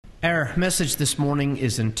Our message this morning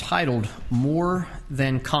is entitled More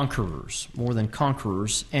Than Conquerors,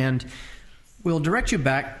 and we'll direct you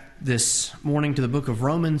back this morning to the book of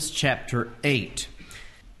Romans chapter 8.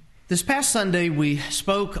 This past Sunday we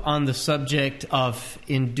spoke on the subject of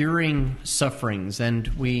enduring sufferings, and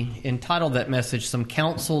we entitled that message, Some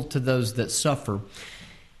Counsel to Those That Suffer.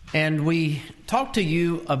 And we talked to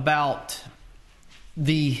you about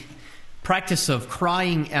the practice of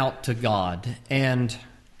crying out to God and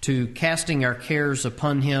to casting our cares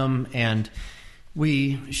upon Him, and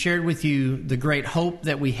we shared with you the great hope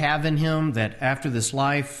that we have in Him, that after this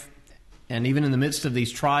life, and even in the midst of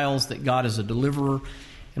these trials, that God is a deliverer.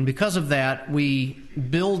 And because of that, we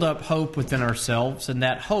build up hope within ourselves, and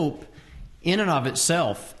that hope in and of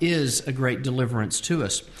itself is a great deliverance to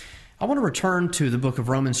us. I want to return to the book of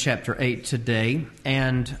Romans chapter 8 today,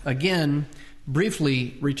 and again,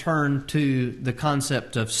 briefly return to the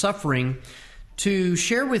concept of suffering to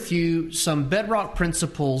share with you some bedrock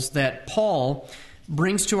principles that Paul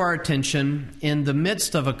brings to our attention in the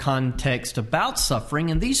midst of a context about suffering.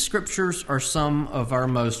 And these scriptures are some of our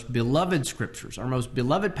most beloved scriptures, our most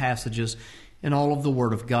beloved passages in all of the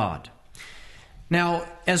Word of God. Now,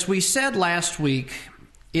 as we said last week,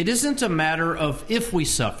 it isn't a matter of if we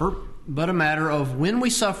suffer, but a matter of when we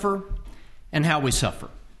suffer and how we suffer.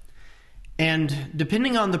 And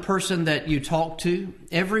depending on the person that you talk to,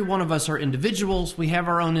 every one of us are individuals. We have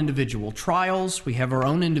our own individual trials. We have our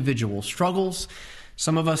own individual struggles.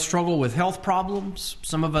 Some of us struggle with health problems.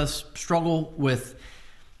 Some of us struggle with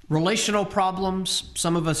relational problems.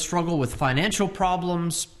 Some of us struggle with financial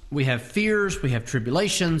problems. We have fears. We have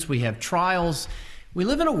tribulations. We have trials. We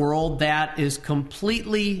live in a world that is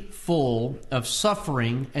completely full of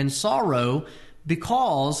suffering and sorrow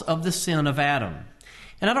because of the sin of Adam.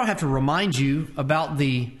 And I don't have to remind you about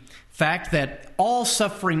the fact that all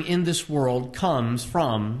suffering in this world comes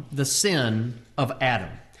from the sin of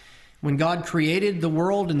Adam. When God created the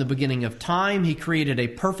world in the beginning of time, He created a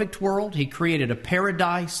perfect world. He created a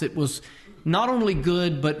paradise that was not only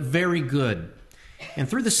good, but very good. And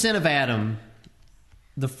through the sin of Adam,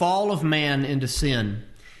 the fall of man into sin,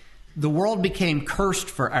 the world became cursed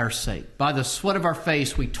for our sake. By the sweat of our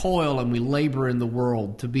face, we toil and we labor in the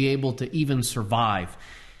world to be able to even survive.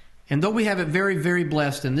 And though we have it very, very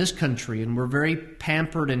blessed in this country, and we're very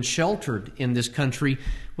pampered and sheltered in this country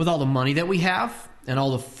with all the money that we have and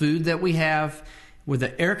all the food that we have, with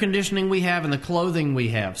the air conditioning we have and the clothing we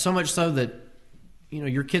have, so much so that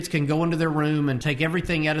your kids can go into their room and take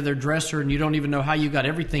everything out of their dresser, and you don't even know how you got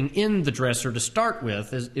everything in the dresser to start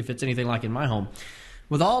with, as if it's anything like in my home.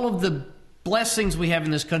 With all of the blessings we have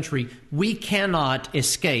in this country, we cannot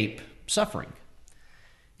escape suffering.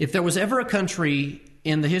 If there was ever a country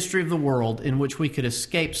in the history of the world in which we could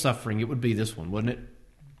escape suffering, it would be this one, wouldn't it?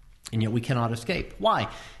 And yet we cannot escape. Why?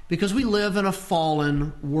 Because we live in a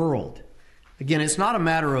fallen world. Again, it's not a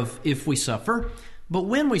matter of if we suffer, but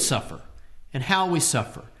when we suffer and how we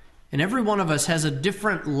suffer. And every one of us has a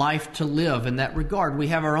different life to live in that regard. We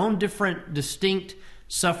have our own different, distinct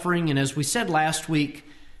suffering. And as we said last week,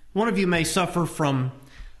 one of you may suffer from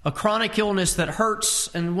a chronic illness that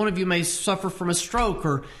hurts, and one of you may suffer from a stroke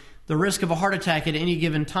or the risk of a heart attack at any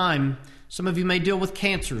given time. Some of you may deal with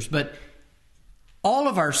cancers, but all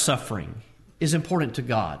of our suffering is important to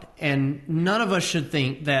God. And none of us should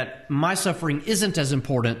think that my suffering isn't as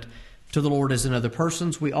important to the Lord as another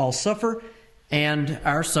person's. We all suffer, and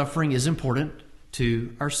our suffering is important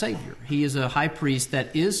to our Savior. He is a high priest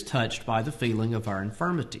that is touched by the feeling of our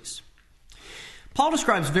infirmities. Paul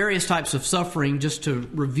describes various types of suffering, just to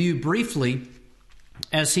review briefly,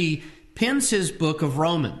 as he pens his book of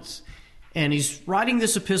Romans. And he's writing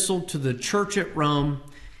this epistle to the church at Rome.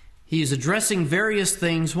 He is addressing various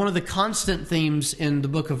things. One of the constant themes in the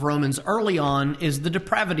book of Romans early on is the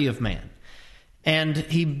depravity of man. And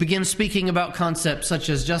he begins speaking about concepts such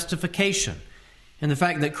as justification and the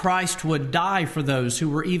fact that Christ would die for those who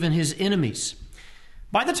were even his enemies.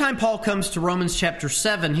 By the time Paul comes to Romans chapter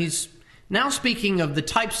 7, he's now speaking of the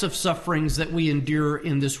types of sufferings that we endure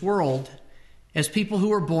in this world as people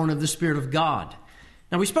who are born of the Spirit of God.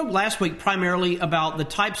 Now, we spoke last week primarily about the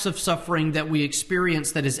types of suffering that we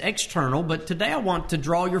experience that is external, but today I want to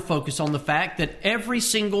draw your focus on the fact that every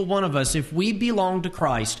single one of us, if we belong to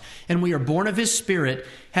Christ and we are born of His Spirit,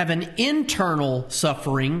 have an internal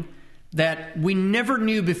suffering that we never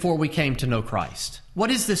knew before we came to know Christ.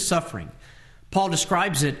 What is this suffering? Paul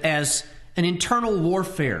describes it as an internal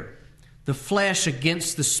warfare, the flesh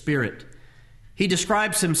against the spirit. He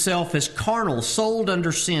describes himself as carnal, sold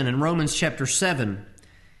under sin in Romans chapter 7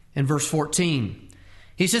 and verse 14.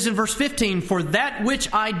 He says in verse 15, "For that which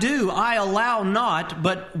I do, I allow not,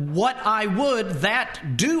 but what I would,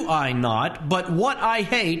 that do I not, but what I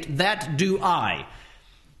hate, that do I."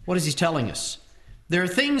 What is he telling us? There are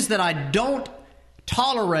things that I don't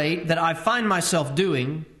tolerate that I find myself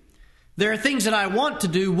doing. There are things that I want to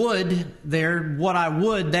do, what I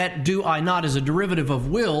would, that do I not, is a derivative of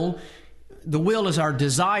will. The will is our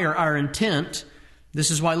desire, our intent.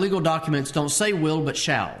 This is why legal documents don't say will, but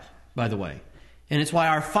shall, by the way. And it's why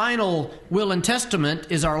our final will and testament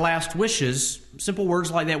is our last wishes. Simple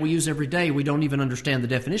words like that we use every day, we don't even understand the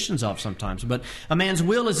definitions of sometimes. But a man's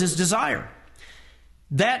will is his desire.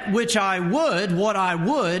 That which I would, what I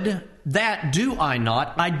would, that do I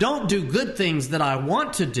not. I don't do good things that I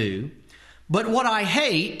want to do, but what I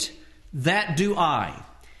hate, that do I.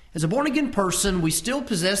 As a born-again person, we still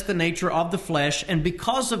possess the nature of the flesh, and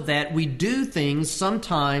because of that, we do things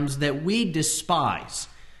sometimes that we despise.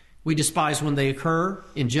 We despise when they occur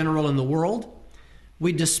in general in the world.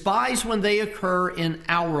 We despise when they occur in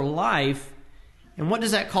our life. And what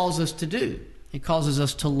does that cause us to do? It causes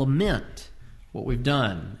us to lament what we've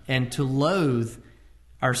done and to loathe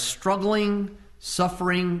our struggling,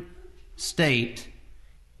 suffering state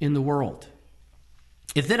in the world.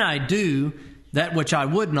 If then I do that which I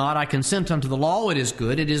would not, I consent unto the law, it is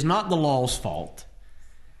good. It is not the law's fault.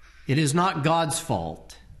 It is not God's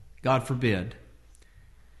fault. God forbid.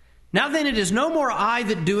 Now then, it is no more I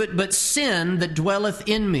that do it, but sin that dwelleth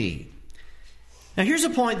in me. Now here's a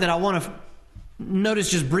point that I want to notice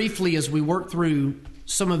just briefly as we work through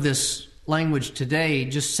some of this language today,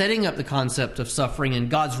 just setting up the concept of suffering and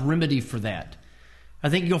God's remedy for that. I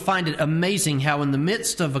think you'll find it amazing how in the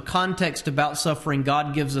midst of a context about suffering,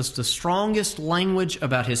 God gives us the strongest language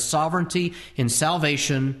about His sovereignty in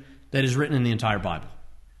salvation that is written in the entire Bible.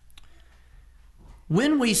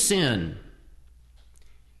 When we sin,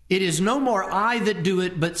 it is no more I that do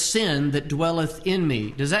it, but sin that dwelleth in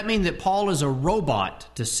me. Does that mean that Paul is a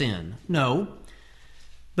robot to sin? No.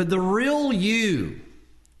 But the real you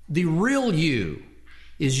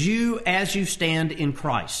is you as you stand in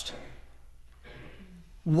Christ.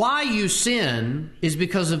 Why you sin is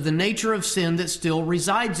because of the nature of sin that still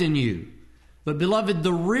resides in you. But beloved,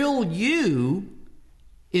 the real you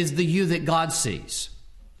is the you that God sees.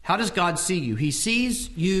 How does God see you? He sees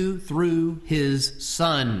you through His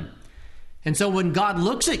Son. And so when God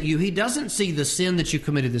looks at you, He doesn't see the sin that you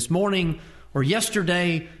committed this morning or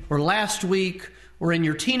yesterday or last week or in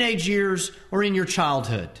your teenage years or in your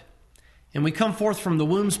childhood. And we come forth from the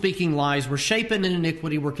womb speaking lies. We're shapen in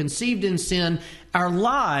iniquity. We're conceived in sin. Our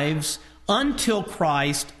lives until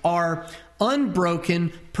Christ are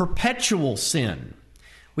unbroken, perpetual sin.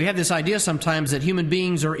 We have this idea sometimes that human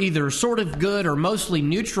beings are either sort of good or mostly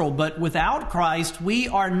neutral, but without Christ, we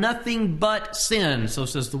are nothing but sin, so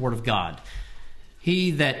says the Word of God.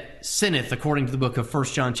 He that sinneth, according to the book of 1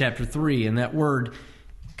 John chapter 3, and that word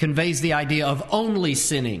conveys the idea of only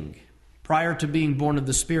sinning. Prior to being born of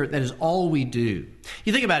the Spirit, that is all we do.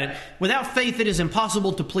 You think about it. Without faith, it is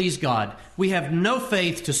impossible to please God. We have no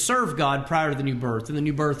faith to serve God prior to the new birth, and the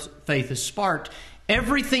new birth faith is sparked.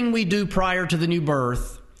 Everything we do prior to the new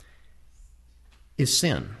birth is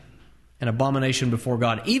sin, an abomination before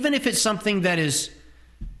God. Even if it's something that is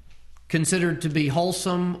considered to be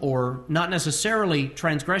wholesome or not necessarily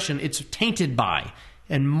transgression, it's tainted by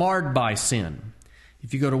and marred by sin.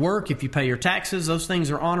 If you go to work, if you pay your taxes, those things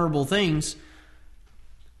are honorable things.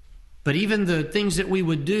 But even the things that we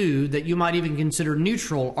would do that you might even consider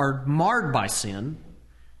neutral are marred by sin,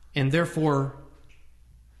 and therefore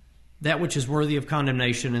that which is worthy of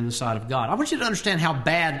condemnation in the sight of God. I want you to understand how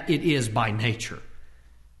bad it is by nature.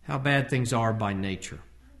 How bad things are by nature.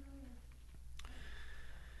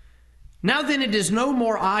 Now then, it is no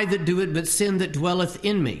more I that do it, but sin that dwelleth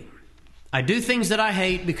in me. I do things that I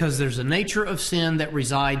hate because there's a nature of sin that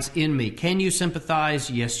resides in me. Can you sympathize?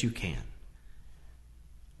 Yes, you can.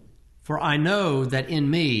 For I know that in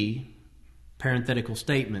me, parenthetical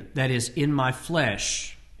statement, that is in my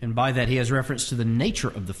flesh, and by that he has reference to the nature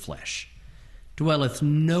of the flesh, dwelleth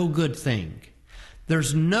no good thing.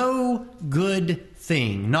 There's no good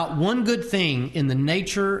thing, not one good thing in the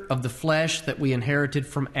nature of the flesh that we inherited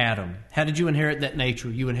from Adam. How did you inherit that nature?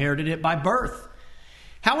 You inherited it by birth.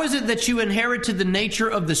 How is it that you inherited the nature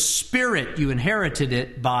of the Spirit? You inherited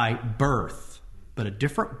it by birth, but a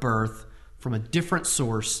different birth from a different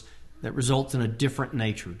source that results in a different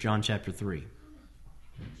nature. John chapter 3.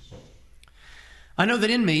 I know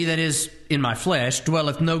that in me, that is, in my flesh,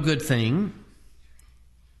 dwelleth no good thing.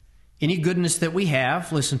 Any goodness that we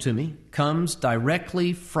have, listen to me, comes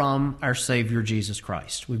directly from our Savior Jesus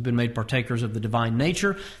Christ. We've been made partakers of the divine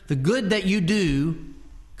nature. The good that you do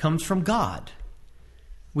comes from God.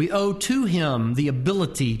 We owe to Him the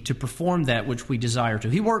ability to perform that which we desire to.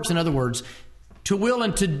 He works, in other words, to will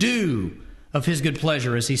and to do of His good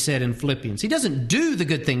pleasure, as He said in Philippians. He doesn't do the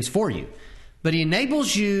good things for you, but He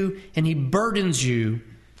enables you and He burdens you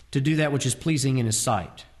to do that which is pleasing in His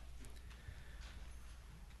sight.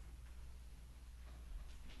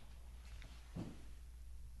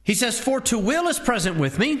 He says, for to will is present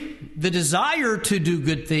with me, the desire to do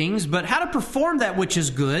good things, but how to perform that which is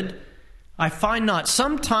good, I find not.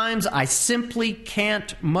 Sometimes I simply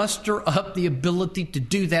can't muster up the ability to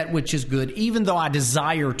do that which is good, even though I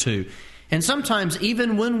desire to. And sometimes,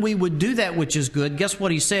 even when we would do that which is good, guess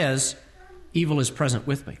what he says? Evil is present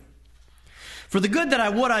with me. For the good that I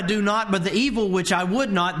would, I do not, but the evil which I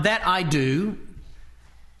would not, that I do.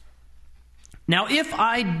 Now, if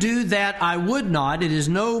I do that I would not, it is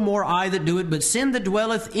no more I that do it, but sin that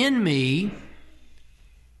dwelleth in me.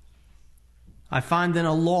 I find then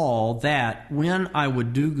a law that when I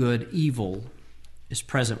would do good, evil is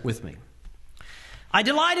present with me. I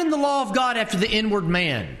delight in the law of God after the inward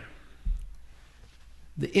man.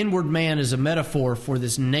 The inward man is a metaphor for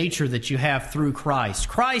this nature that you have through Christ.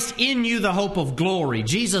 Christ in you, the hope of glory.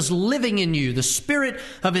 Jesus living in you, the Spirit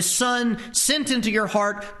of His Son sent into your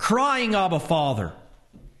heart, crying, Abba, Father.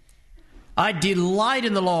 I delight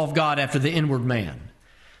in the law of God after the inward man.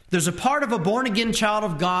 There's a part of a born-again child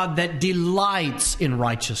of God that delights in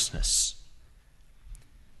righteousness.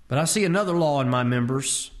 But I see another law in my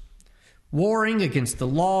members, warring against the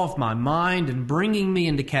law of my mind and bringing me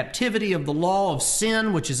into captivity of the law of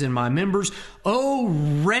sin which is in my members. O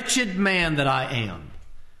wretched man that I am!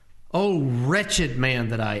 O wretched man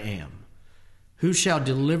that I am! Who shall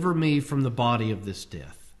deliver me from the body of this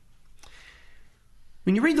death?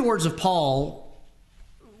 When you read the words of Paul,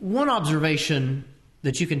 one observation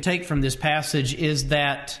that you can take from this passage is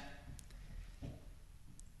that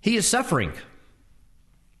he is suffering.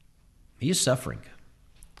 He is suffering.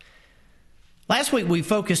 Last week we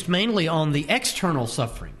focused mainly on the external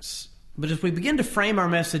sufferings. But as we begin to frame our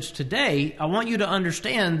message today, I want you to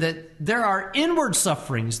understand that there are inward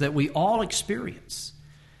sufferings that we all experience.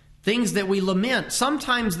 Things that we lament.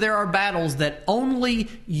 Sometimes there are battles that only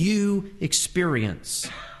you experience.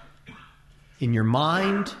 In your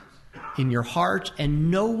mind, in your heart,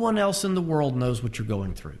 and no one else in the world knows what you're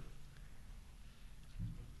going through.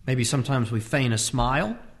 Maybe sometimes we feign a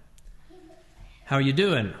smile. How are you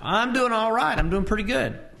doing? I'm doing all right. I'm doing pretty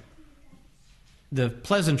good. The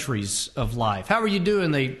pleasantries of life. How are you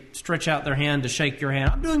doing? They stretch out their hand to shake your hand.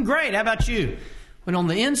 I'm doing great. How about you? When on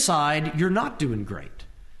the inside, you're not doing great.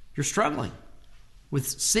 You're struggling with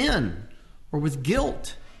sin or with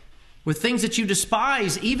guilt, with things that you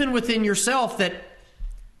despise, even within yourself, that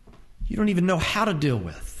you don't even know how to deal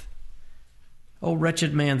with. Oh,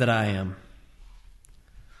 wretched man that I am.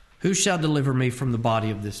 Who shall deliver me from the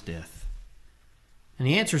body of this death? And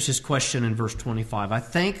he answers his question in verse 25. I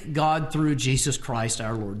thank God through Jesus Christ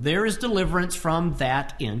our Lord. There is deliverance from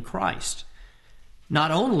that in Christ. Not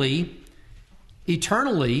only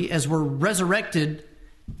eternally as we're resurrected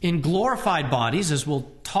in glorified bodies, as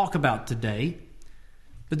we'll talk about today,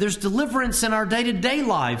 but there's deliverance in our day-to-day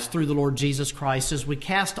lives through the Lord Jesus Christ as we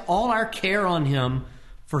cast all our care on Him,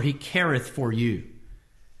 for He careth for you.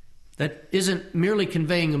 That isn't merely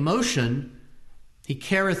conveying emotion. He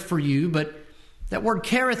careth for you, but that word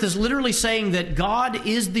careth is literally saying that God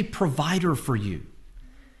is the provider for you.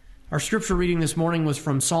 Our scripture reading this morning was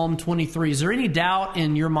from Psalm 23. Is there any doubt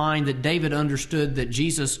in your mind that David understood that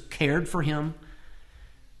Jesus cared for him?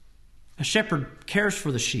 A shepherd cares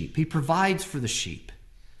for the sheep. He provides for the sheep.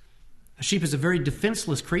 A sheep is a very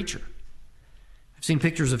defenseless creature. I've seen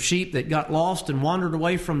pictures of sheep that got lost and wandered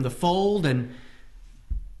away from the fold, and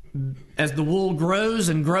as the wool grows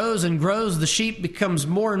and grows and grows, the sheep becomes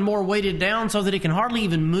more and more weighted down so that it can hardly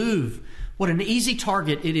even move. What an easy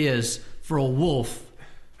target it is for a wolf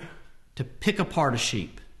to pick apart a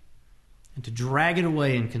sheep and to drag it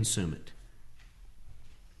away and consume it.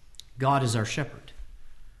 God is our shepherd.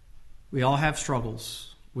 We all have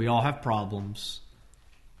struggles. We all have problems.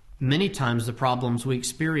 Many times the problems we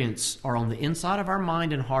experience are on the inside of our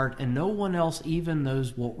mind and heart, and no one else even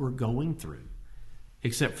knows what we're going through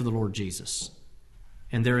except for the Lord Jesus.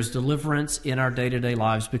 And there is deliverance in our day-to-day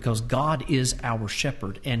lives because God is our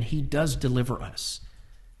shepherd, and He does deliver us.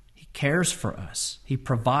 He cares for us. He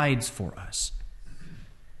provides for us.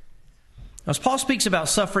 As Paul speaks about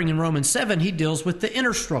suffering in Romans 7, he deals with the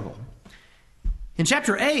inner struggle. In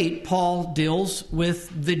chapter 8, Paul deals with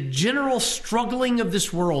the general struggling of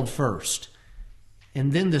this world first,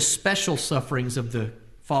 and then the special sufferings of the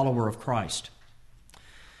follower of Christ.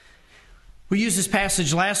 We used this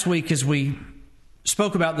passage last week as we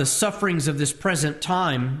spoke about the sufferings of this present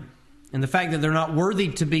time and the fact that they're not worthy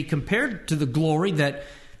to be compared to the glory that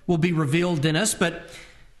will be revealed in us. But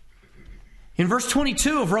in verse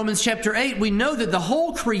 22 of Romans chapter 8, we know that the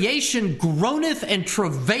whole creation groaneth and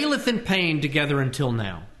travaileth in pain together until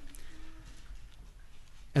now.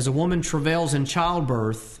 As a woman travails in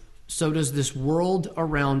childbirth, so does this world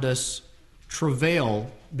around us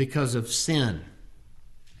travail because of sin.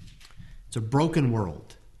 It's a broken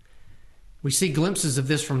world. We see glimpses of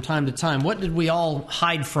this from time to time. What did we all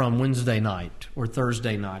hide from Wednesday night or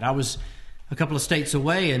Thursday night? I was a couple of states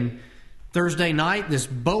away, and Thursday night, this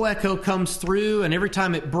bow echo comes through, and every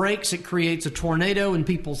time it breaks, it creates a tornado, and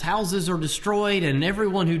people's houses are destroyed, and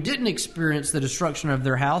everyone who didn't experience the destruction of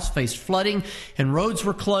their house faced flooding, and roads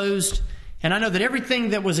were closed. And I know that everything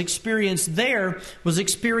that was experienced there was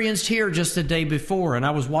experienced here just the day before, and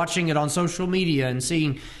I was watching it on social media and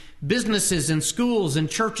seeing businesses and schools and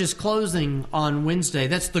churches closing on Wednesday.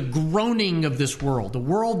 That's the groaning of this world, the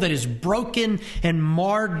world that is broken and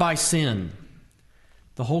marred by sin.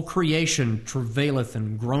 The whole creation travaileth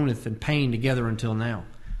and groaneth in pain together until now.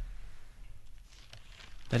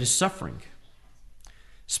 That is suffering.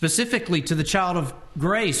 Specifically to the child of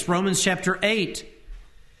grace, Romans chapter 8.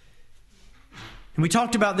 And we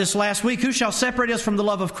talked about this last week. Who shall separate us from the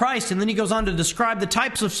love of Christ? And then he goes on to describe the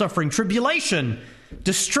types of suffering: tribulation,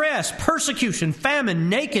 distress, persecution, famine,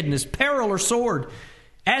 nakedness, peril, or sword.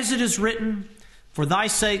 As it is written, for thy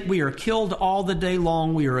sake we are killed all the day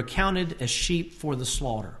long. We are accounted as sheep for the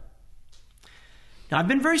slaughter. Now, I've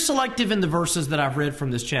been very selective in the verses that I've read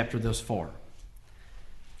from this chapter thus far.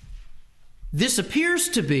 This appears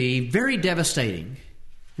to be very devastating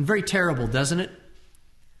and very terrible, doesn't it?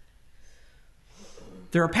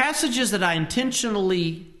 There are passages that I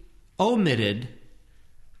intentionally omitted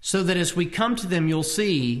so that as we come to them, you'll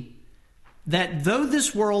see that though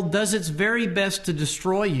this world does its very best to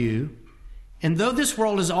destroy you, and though this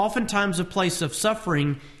world is oftentimes a place of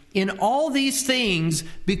suffering, in all these things,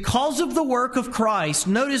 because of the work of Christ,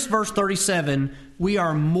 notice verse 37, we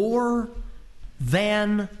are more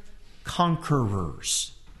than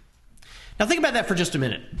conquerors. Now think about that for just a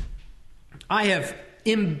minute. I have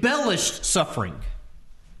embellished suffering.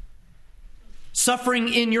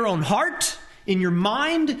 Suffering in your own heart, in your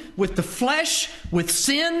mind, with the flesh, with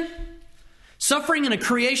sin. Suffering in a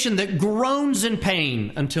creation that groans in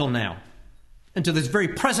pain until now, until this very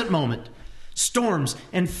present moment. Storms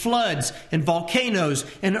and floods and volcanoes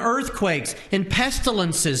and earthquakes and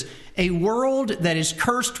pestilences. A world that is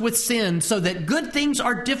cursed with sin, so that good things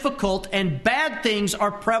are difficult and bad things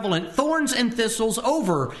are prevalent. Thorns and thistles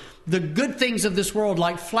over the good things of this world,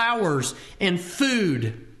 like flowers and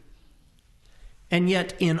food. And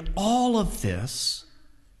yet in all of this,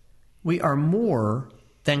 we are more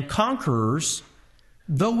than conquerors,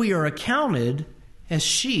 though we are accounted as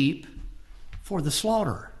sheep for the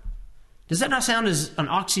slaughter. Does that not sound as an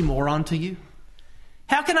oxymoron to you?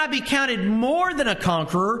 How can I be counted more than a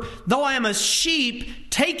conqueror, though I am a sheep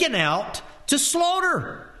taken out to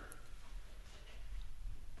slaughter?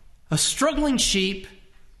 A struggling sheep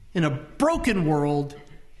in a broken world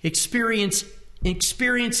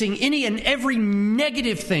experiencing any and every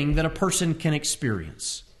negative thing that a person can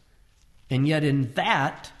experience. And yet in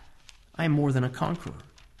that, I am more than a conqueror.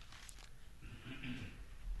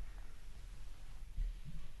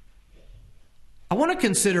 I want to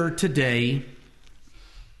consider today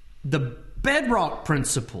the bedrock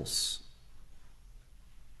principles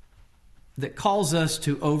that cause us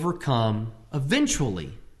to overcome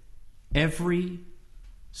eventually every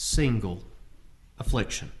single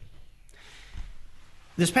affliction.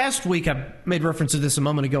 This past week, I made reference to this a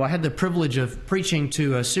moment ago. I had the privilege of preaching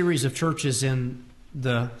to a series of churches in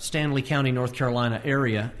the Stanley County, North Carolina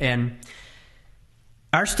area. And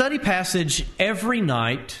our study passage every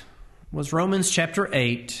night was Romans chapter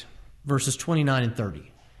 8, verses 29 and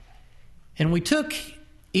 30. And we took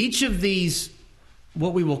each of these,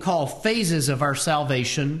 what we will call phases of our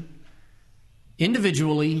salvation,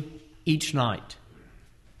 individually each night.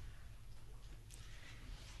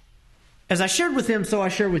 As I shared with him, so I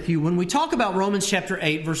share with you. When we talk about Romans chapter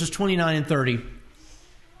 8, verses 29 and 30,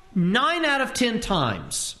 9 out of 10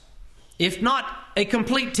 times, if not a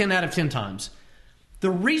complete 10 out of 10 times, the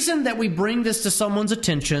reason that we bring this to someone's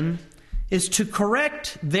attention is to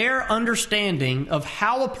correct their understanding of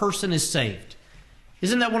how a person is saved.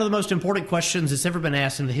 Isn't that one of the most important questions that's ever been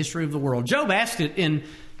asked in the history of the world? Job asked it in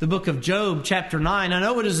the book of Job, chapter 9. I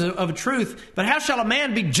know it is of a truth, but how shall a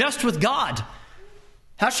man be just with God?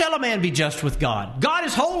 How shall a man be just with God? God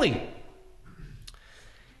is holy.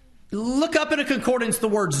 Look up in a concordance the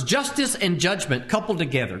words justice and judgment coupled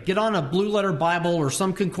together. Get on a blue letter Bible or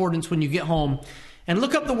some concordance when you get home and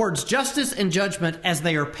look up the words justice and judgment as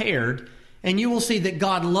they are paired, and you will see that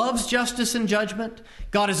God loves justice and judgment.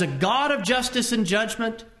 God is a God of justice and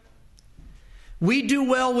judgment. We do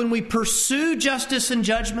well when we pursue justice and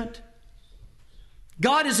judgment.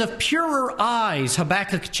 God is of purer eyes,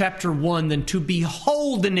 Habakkuk chapter 1, than to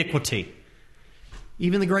behold iniquity.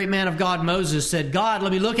 Even the great man of God, Moses, said, God,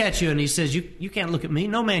 let me look at you. And he says, you can't look at me.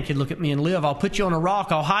 No man can look at me and live. I'll put you on a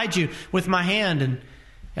rock. I'll hide you with my hand. And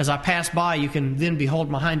as I pass by, you can then behold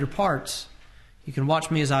my hinder parts. You can watch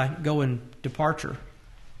me as I go in departure.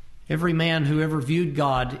 Every man who ever viewed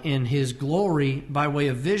God in his glory by way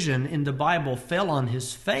of vision in the Bible fell on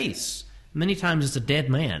his face. Many times it's a dead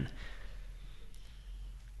man.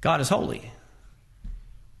 God is holy.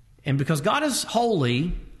 And because God is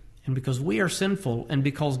holy, and because we are sinful, and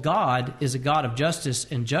because God is a God of justice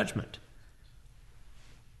and judgment,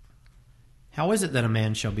 how is it that a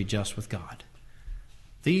man shall be just with God?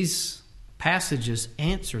 These passages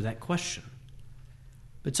answer that question.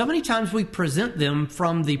 But so many times we present them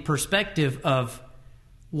from the perspective of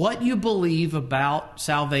what you believe about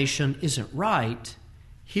salvation isn't right.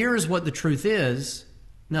 Here is what the truth is.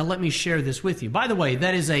 Now let me share this with you. By the way,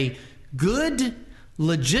 that is a good,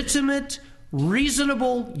 legitimate,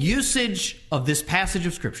 reasonable usage of this passage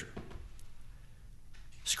of Scripture.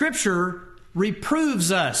 Scripture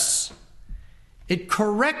reproves us. It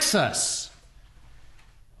corrects us.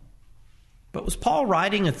 But was Paul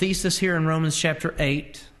writing a thesis here in Romans chapter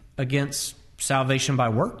 8 against salvation by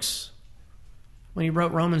works when he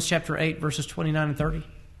wrote Romans chapter 8, verses 29 and 30?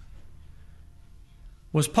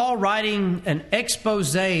 Was Paul writing an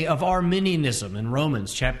expose of Arminianism in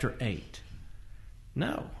Romans chapter 8?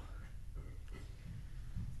 No.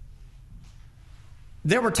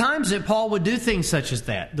 There were times that Paul would do things such as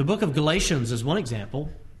that. The book of Galatians is one example.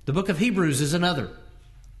 The book of Hebrews is another.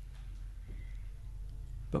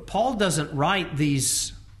 But Paul doesn't write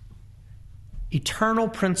these eternal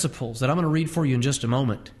principles that I'm going to read for you in just a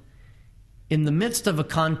moment in the midst of a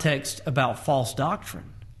context about false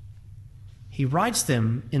doctrine. He writes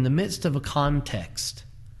them in the midst of a context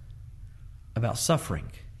about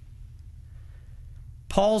suffering.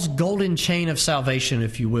 Paul's golden chain of salvation,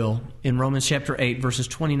 if you will, in Romans chapter 8, verses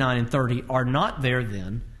 29 and 30, are not there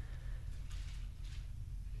then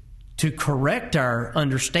to correct our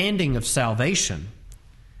understanding of salvation,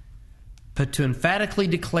 but to emphatically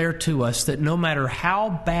declare to us that no matter how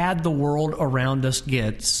bad the world around us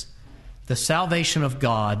gets, the salvation of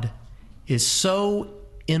God is so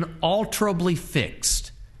inalterably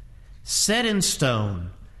fixed, set in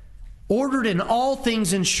stone, ordered in all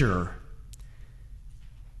things and sure,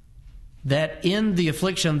 that in the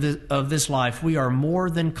affliction of this life we are more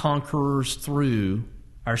than conquerors through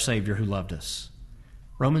our Savior who loved us.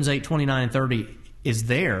 Romans 8, 29 and 30 is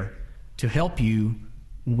there to help you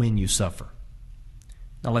when you suffer.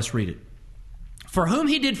 Now let's read it. For whom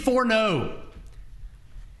he did foreknow,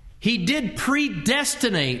 he did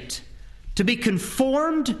predestinate to be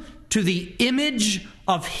conformed to the image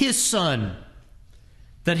of his Son,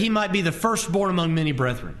 that he might be the firstborn among many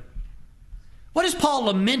brethren. What has Paul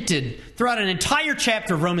lamented throughout an entire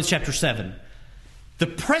chapter of Romans chapter 7? The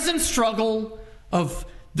present struggle of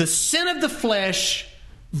the sin of the flesh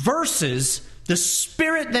versus the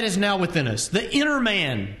spirit that is now within us, the inner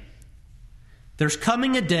man. There's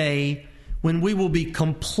coming a day when we will be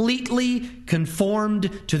completely conformed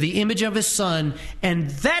to the image of his Son, and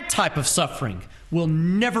that type of suffering will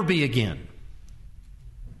never be again.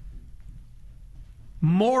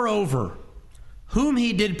 Moreover, whom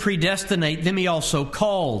he did predestinate, them he also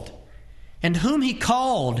called. And whom he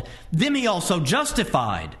called, them he also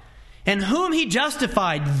justified. And whom he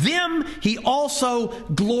justified, them he also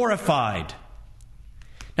glorified.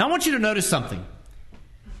 Now I want you to notice something.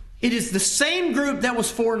 It is the same group that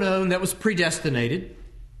was foreknown, that was predestinated.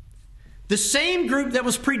 The same group that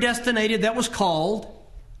was predestinated, that was called.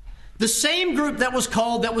 The same group that was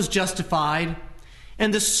called, that was justified.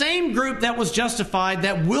 And the same group that was justified,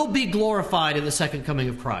 that will be glorified in the second coming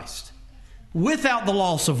of Christ, without the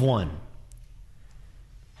loss of one.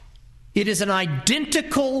 It is an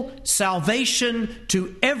identical salvation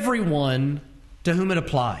to everyone to whom it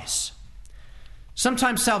applies.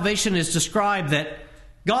 Sometimes salvation is described that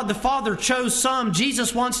God the Father chose some,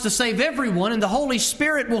 Jesus wants to save everyone, and the Holy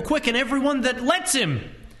Spirit will quicken everyone that lets him.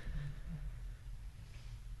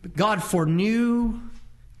 But God foreknew,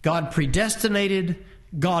 God predestinated,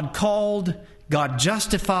 God called, God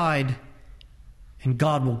justified, and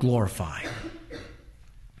God will glorify.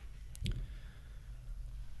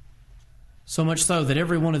 So much so that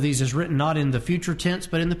every one of these is written not in the future tense,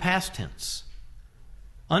 but in the past tense.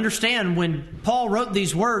 Understand, when Paul wrote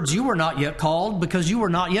these words, you were not yet called because you were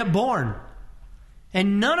not yet born.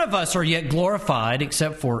 And none of us are yet glorified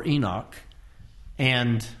except for Enoch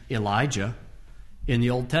and Elijah in the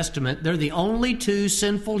Old Testament. They're the only two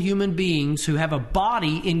sinful human beings who have a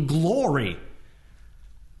body in glory.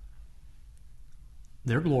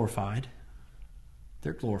 They're glorified.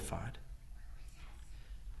 They're glorified.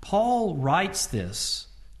 Paul writes this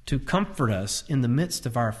to comfort us in the midst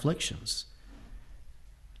of our afflictions.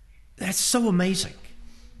 That's so amazing.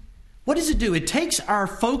 What does it do? It takes our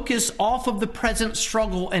focus off of the present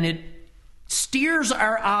struggle and it steers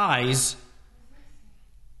our eyes.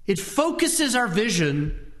 It focuses our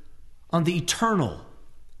vision on the eternal,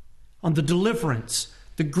 on the deliverance,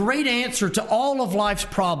 the great answer to all of life's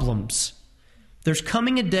problems. There's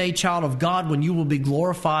coming a day, child of God, when you will be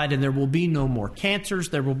glorified and there will be no more cancers,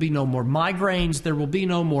 there will be no more migraines, there will be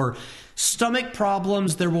no more stomach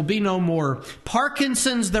problems, there will be no more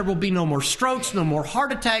Parkinson's, there will be no more strokes, no more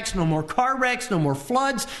heart attacks, no more car wrecks, no more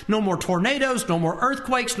floods, no more tornadoes, no more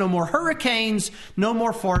earthquakes, no more hurricanes, no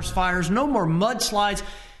more forest fires, no more mudslides.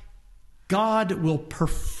 God will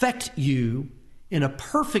perfect you in a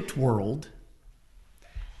perfect world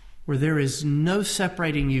where there is no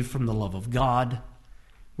separating you from the love of God,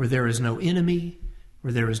 where there is no enemy,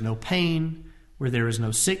 where there is no pain, where there is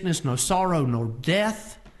no sickness, no sorrow, no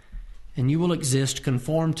death, and you will exist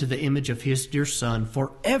conformed to the image of His dear Son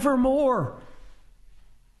forevermore.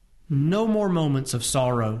 No more moments of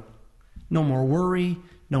sorrow, no more worry,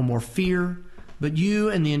 no more fear, but you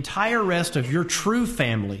and the entire rest of your true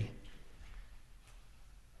family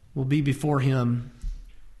will be before Him.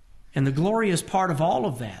 And the glorious part of all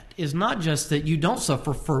of that is not just that you don't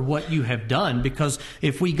suffer for what you have done, because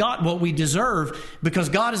if we got what we deserve, because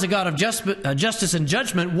God is a God of justice and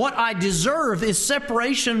judgment, what I deserve is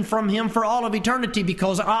separation from Him for all of eternity,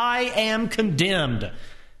 because I am condemned.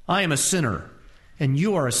 I am a sinner, and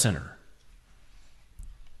you are a sinner.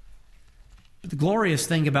 But the glorious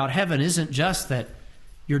thing about heaven isn't just that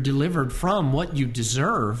you're delivered from what you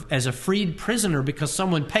deserve as a freed prisoner because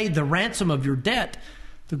someone paid the ransom of your debt.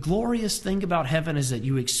 The glorious thing about heaven is that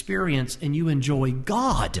you experience and you enjoy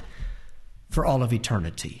God for all of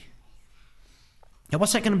eternity. Now,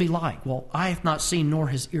 what's that going to be like? Well, I have not seen nor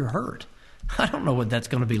has ear heard. I don't know what that's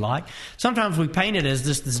going to be like. Sometimes we paint it as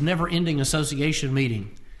this never-ending association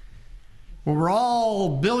meeting where we're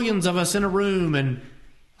all billions of us in a room, and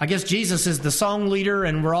I guess Jesus is the song leader,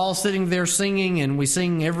 and we're all sitting there singing, and we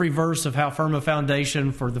sing every verse of How Firm a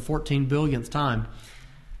Foundation for the 14 billionth time.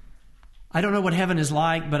 I don't know what heaven is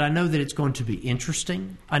like, but I know that it's going to be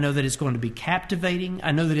interesting. I know that it's going to be captivating.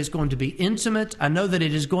 I know that it's going to be intimate. I know that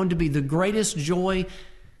it is going to be the greatest joy,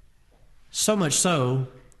 so much so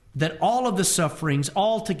that all of the sufferings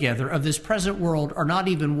altogether of this present world are not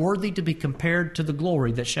even worthy to be compared to the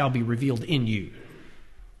glory that shall be revealed in you.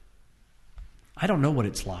 I don't know what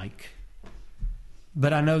it's like,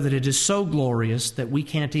 but I know that it is so glorious that we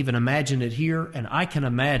can't even imagine it here, and I can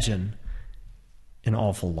imagine an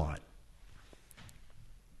awful lot.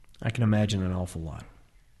 I can imagine an awful lot.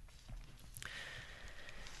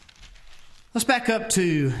 Let's back up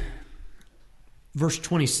to verse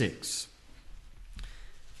 26.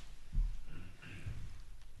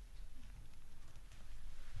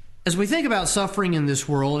 As we think about suffering in this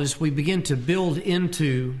world, as we begin to build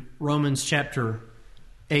into Romans chapter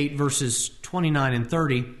 8, verses 29 and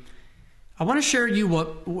 30, I want to share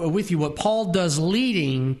with you what Paul does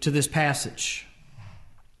leading to this passage.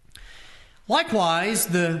 Likewise,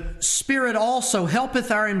 the Spirit also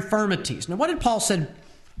helpeth our infirmities. Now, what did Paul say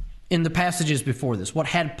in the passages before this? What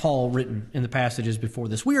had Paul written in the passages before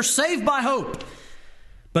this? We are saved by hope.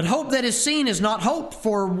 But hope that is seen is not hope,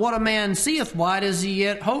 for what a man seeth, why does he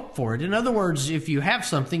yet hope for it? In other words, if you have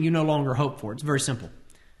something, you no longer hope for it. It's very simple.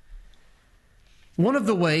 One of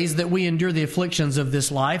the ways that we endure the afflictions of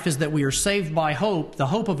this life is that we are saved by hope, the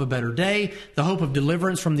hope of a better day, the hope of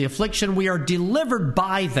deliverance from the affliction. We are delivered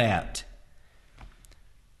by that.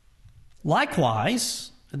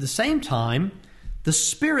 Likewise, at the same time, the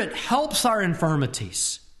Spirit helps our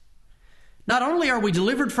infirmities. Not only are we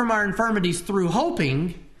delivered from our infirmities through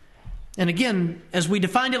hoping, and again, as we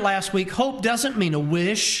defined it last week, hope doesn't mean a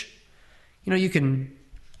wish. You know, you can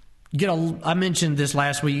I mentioned this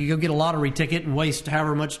last week, you go get a lottery ticket and waste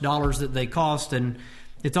however much dollars that they cost, and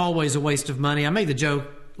it's always a waste of money. I made the joke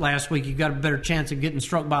last week, you've got a better chance of getting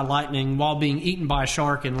struck by lightning while being eaten by a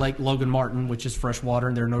shark in Lake Logan Martin, which is fresh water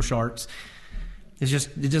and there are no sharks.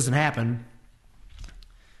 It doesn't happen.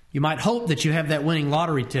 You might hope that you have that winning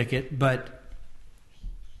lottery ticket, but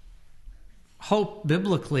hope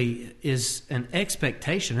biblically is an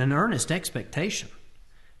expectation, an earnest expectation.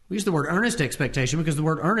 We use the word earnest expectation because the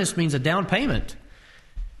word earnest means a down payment.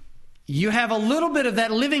 You have a little bit of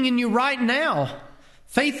that living in you right now.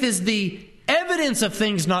 Faith is the evidence of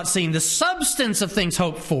things not seen, the substance of things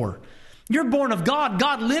hoped for. You're born of God.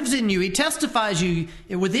 God lives in you. He testifies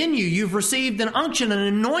within you. You've received an unction, an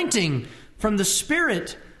anointing from the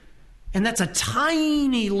Spirit. And that's a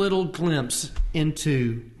tiny little glimpse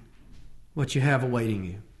into what you have awaiting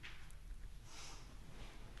you.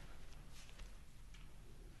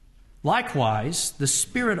 Likewise, the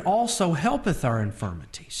Spirit also helpeth our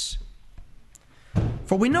infirmities.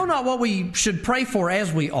 For we know not what we should pray for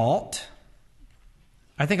as we ought.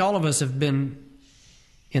 I think all of us have been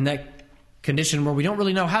in that condition where we don't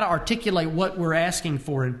really know how to articulate what we're asking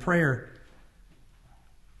for in prayer.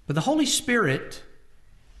 But the Holy Spirit,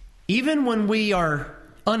 even when we are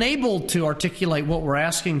unable to articulate what we're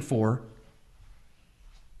asking for,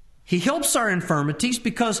 He helps our infirmities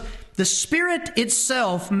because the Spirit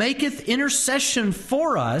itself maketh intercession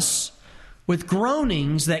for us with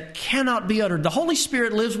groanings that cannot be uttered. The Holy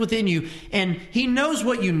Spirit lives within you, and He knows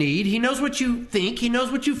what you need. He knows what you think. He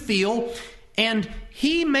knows what you feel. And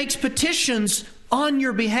He makes petitions on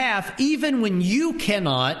your behalf even when you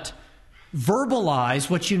cannot verbalize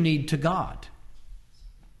what you need to God.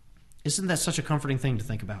 Isn't that such a comforting thing to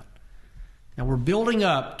think about? Now we're building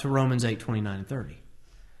up to Romans 8, 29 and 30.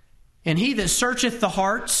 And He that searcheth the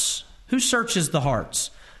hearts, who searches the hearts?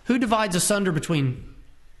 Who divides asunder between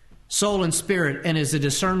soul and spirit and is a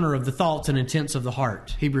discerner of the thoughts and intents of the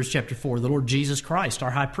heart? Hebrews chapter 4, the Lord Jesus Christ,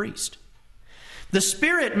 our high priest. The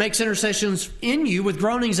Spirit makes intercessions in you with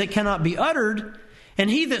groanings that cannot be uttered. And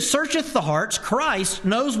He that searcheth the hearts, Christ,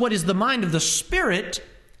 knows what is the mind of the Spirit,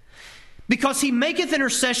 because He maketh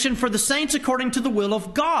intercession for the saints according to the will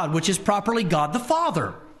of God, which is properly God the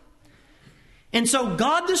Father. And so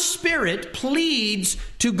God the Spirit pleads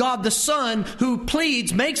to God the Son, who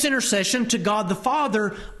makes intercession to God the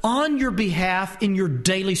Father on your behalf in your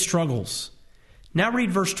daily struggles. Now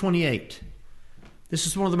read verse 28. This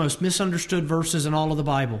is one of the most misunderstood verses in all of the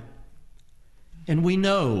Bible. And we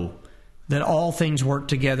know that all things work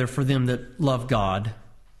together for them that love God,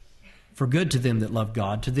 for good to them that love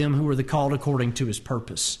God, to them who are the called according to His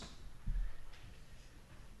purpose.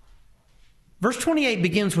 Verse 28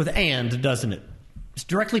 begins with "and," doesn't it? It's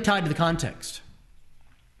directly tied to the context.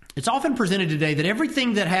 It's often presented today that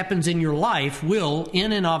everything that happens in your life will,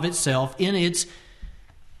 in and of itself, in its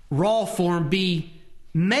raw form, be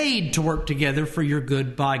made to work together for your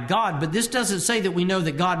good by God. But this doesn't say that we know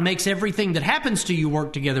that God makes everything that happens to you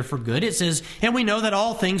work together for good. It says, and we know that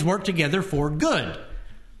all things work together for good.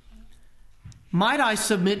 Might I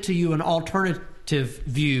submit to you an alternative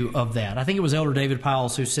view of that? I think it was Elder David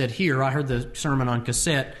Powles who said here, I heard the sermon on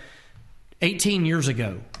cassette 18 years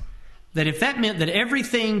ago, that if that meant that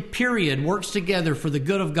everything, period, works together for the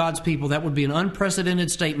good of God's people, that would be an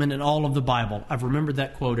unprecedented statement in all of the Bible. I've remembered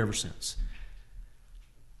that quote ever since.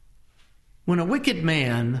 When a wicked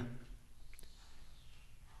man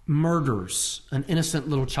murders an innocent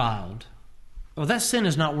little child, well, that sin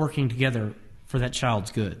is not working together for that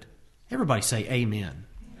child's good. Everybody say amen.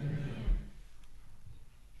 Amen.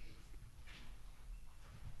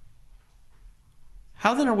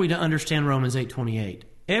 How then are we to understand Romans 8:28?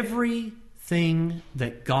 Everything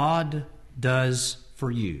that God does for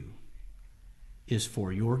you is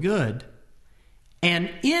for your good.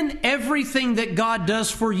 And in everything that God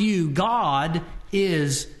does for you, God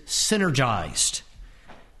is synergized.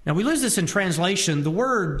 Now, we lose this in translation. The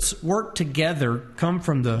words work together come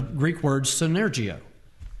from the Greek word synergio.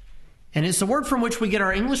 And it's the word from which we get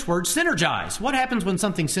our English word synergize. What happens when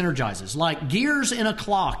something synergizes? Like gears in a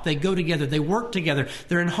clock, they go together, they work together,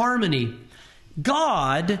 they're in harmony.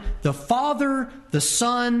 God, the Father, the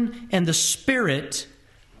Son, and the Spirit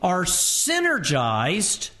are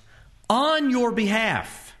synergized on your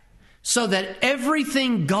behalf, so that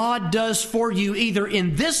everything God does for you, either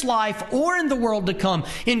in this life or in the world to come,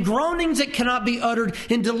 in groanings that cannot be uttered,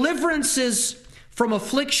 in deliverances from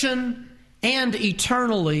affliction, and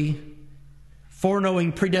eternally,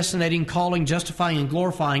 foreknowing, predestinating, calling, justifying, and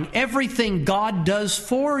glorifying, everything God does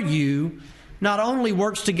for you not only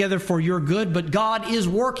works together for your good, but God is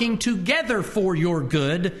working together for your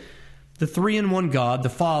good. The three-in-one God, the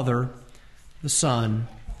Father, the Son,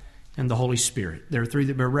 and the Holy Spirit. There are three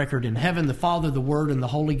that bear record in heaven, the Father, the Word, and the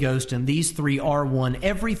Holy Ghost, and these three are one.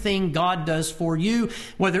 Everything God does for you,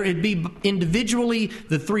 whether it be individually,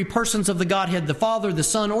 the three persons of the Godhead, the Father, the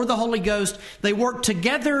Son, or the Holy Ghost, they work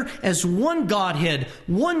together as one Godhead,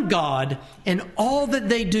 one God, and all that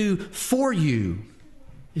they do for you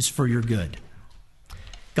is for your good.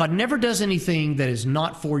 God never does anything that is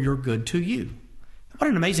not for your good to you. What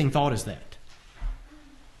an amazing thought is that?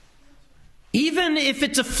 Even if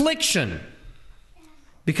it's affliction,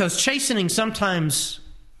 because chastening sometimes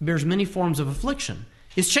bears many forms of affliction.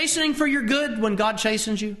 Is chastening for your good when God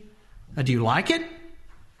chastens you? Do you like it?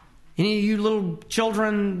 Any of you little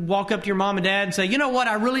children walk up to your mom and dad and say, you know what,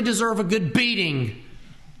 I really deserve a good beating.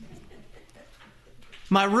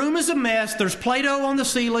 My room is a mess, there's Play-Doh on the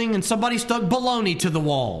ceiling, and somebody stuck bologna to the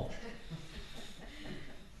wall.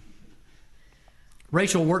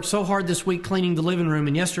 Rachel worked so hard this week cleaning the living room,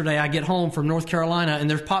 and yesterday I get home from North Carolina and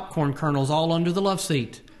there's popcorn kernels all under the love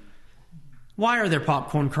seat. Why are there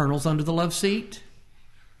popcorn kernels under the love seat?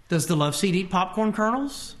 Does the love seat eat popcorn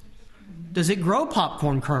kernels? Does it grow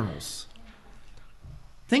popcorn kernels?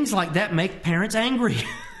 Things like that make parents angry.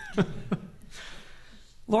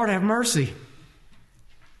 Lord have mercy.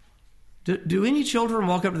 Do any children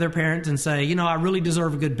walk up to their parents and say, you know, I really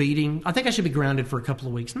deserve a good beating. I think I should be grounded for a couple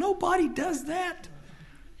of weeks. Nobody does that.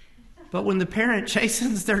 But when the parent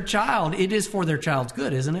chastens their child, it is for their child's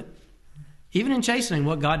good, isn't it? Even in chastening,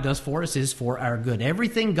 what God does for us is for our good.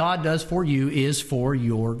 Everything God does for you is for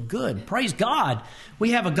your good. Praise God.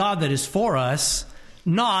 We have a God that is for us,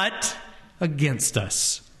 not against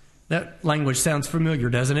us. That language sounds familiar,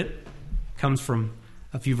 doesn't it? Comes from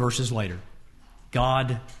a few verses later.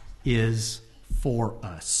 God is for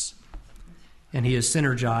us. And He has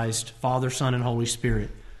synergized Father, Son, and Holy Spirit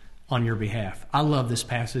on your behalf. I love this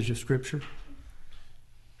passage of Scripture.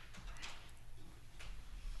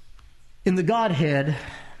 In the Godhead,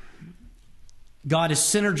 God is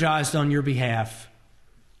synergized on your behalf.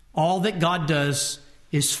 All that God does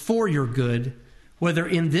is for your good, whether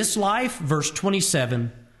in this life, verse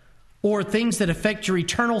 27, or things that affect your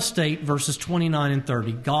eternal state, verses 29 and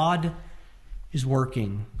 30. God is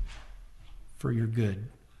working for your good.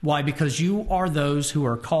 Why? Because you are those who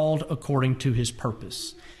are called according to His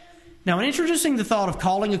purpose. Now, in introducing the thought of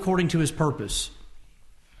calling according to His purpose,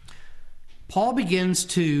 Paul begins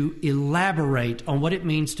to elaborate on what it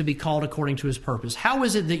means to be called according to His purpose. How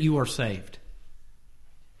is it that you are saved?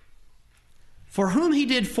 For whom He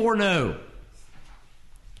did foreknow,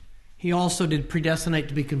 He also did predestinate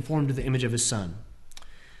to be conformed to the image of His Son.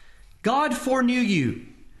 God foreknew you.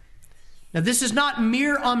 Now, this is not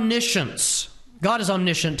mere omniscience. God is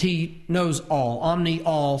omniscient. He knows all. Omni,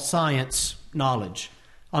 all, science, knowledge.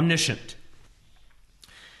 Omniscient.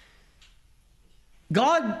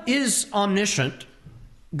 God is omniscient.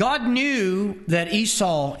 God knew that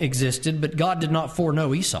Esau existed, but God did not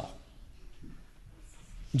foreknow Esau.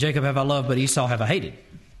 Jacob have I loved, but Esau have I hated.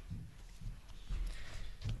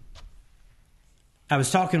 I was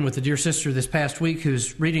talking with a dear sister this past week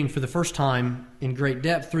who's reading for the first time in great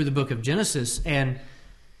depth through the book of Genesis, and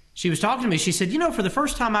she was talking to me. She said, you know, for the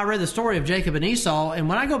first time I read the story of Jacob and Esau, and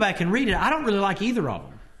when I go back and read it, I don't really like either of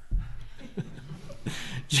them.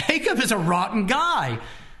 Jacob is a rotten guy.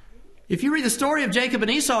 If you read the story of Jacob and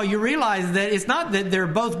Esau, you realize that it's not that they're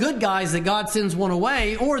both good guys that God sends one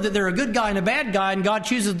away, or that they're a good guy and a bad guy and God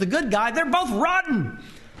chooses the good guy. They're both rotten.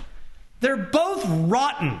 They're both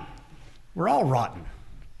rotten. We're all rotten.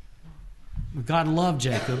 But God loved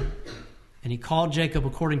Jacob, and He called Jacob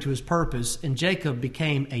according to His purpose, and Jacob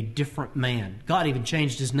became a different man. God even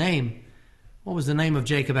changed his name. What was the name of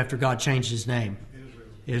Jacob after God changed his name?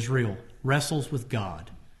 Israel. Wrestles with God.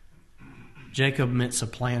 Jacob meant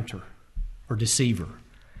supplanter or deceiver.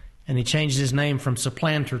 And he changed his name from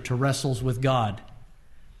supplanter to wrestles with God.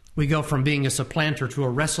 We go from being a supplanter to a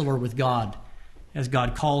wrestler with God as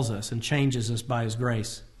God calls us and changes us by His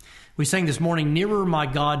grace. We sang this morning, Nearer My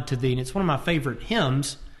God to Thee, and it's one of my favorite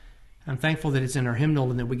hymns. I'm thankful that it's in our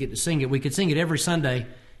hymnal and that we get to sing it. We could sing it every Sunday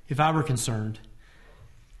if I were concerned,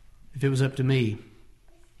 if it was up to me.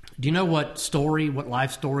 Do you know what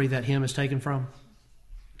life story that hymn is taken from?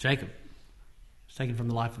 Jacob. It's taken from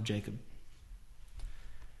the life of Jacob.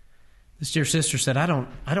 This dear sister said, I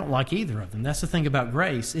don't like either of them. That's the thing about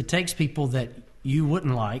grace. It takes people that you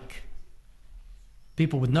wouldn't like,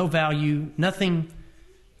 people with no value, nothing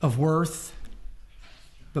of worth,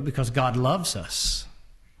 but because God loves us,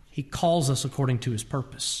 He calls us according to His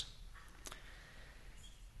purpose.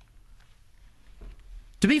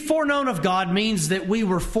 To be foreknown of God means that we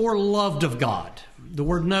were foreloved of God. The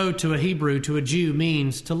word know to a Hebrew, to a Jew,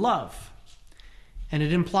 means to love. And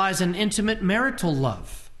it implies an intimate marital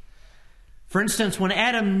love. For instance, when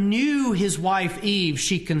Adam knew his wife Eve,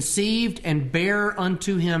 she conceived and bare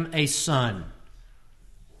unto him a son.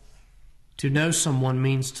 To know someone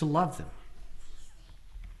means to love them.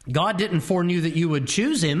 God didn't foreknew that you would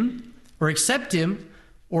choose Him or accept Him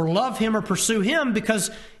or love Him or pursue Him, because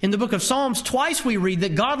in the book of Psalms twice we read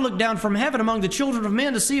that God looked down from heaven among the children of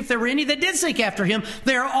men to see if there were any that did seek after Him.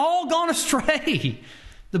 They are all gone astray.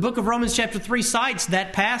 The book of Romans chapter 3 cites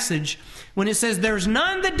that passage when it says, there's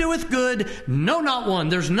none that doeth good, no, not one.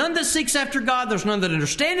 There's none that seeks after God. There's none that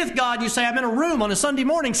understandeth God. You say, I'm in a room on a Sunday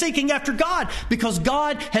morning seeking after God because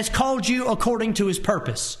God has called you according to His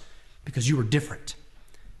purpose. Because you are different.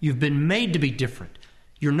 You've been made to be different.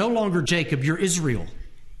 You're no longer Jacob, you're Israel.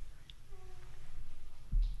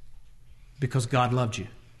 Because God loved you.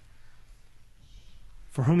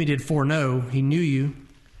 For whom He did foreknow, He knew you.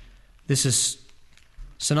 This is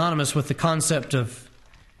synonymous with the concept of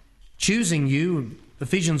choosing you.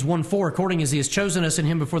 Ephesians 1:4, according as He has chosen us in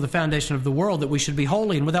Him before the foundation of the world, that we should be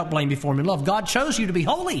holy and without blame before Him in love. God chose you to be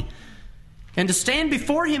holy and to stand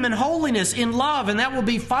before Him in holiness, in love, and that will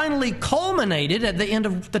be finally culminated at the end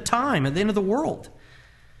of the time, at the end of the world,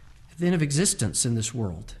 at the end of existence in this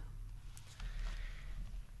world.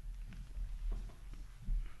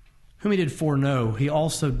 Whom He did foreknow, He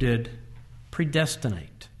also did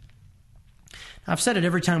predestinate. I've said it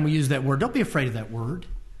every time we use that word. Don't be afraid of that word.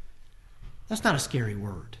 That's not a scary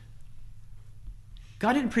word.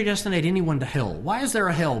 God didn't predestinate anyone to hell. Why is there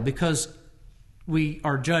a hell? Because we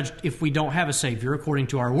are judged if we don't have a Savior according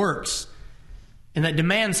to our works. And that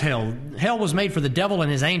demands hell. Hell was made for the devil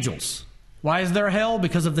and his angels. Why is there a hell?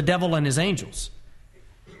 Because of the devil and his angels.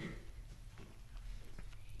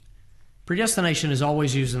 Predestination is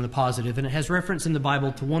always used in the positive, and it has reference in the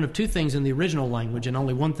Bible to one of two things in the original language and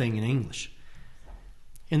only one thing in English.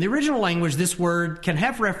 In the original language, this word can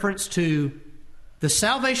have reference to the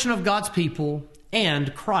salvation of God's people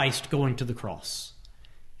and Christ going to the cross.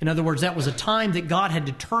 In other words, that was a time that God had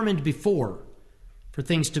determined before for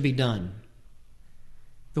things to be done.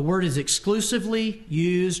 The word is exclusively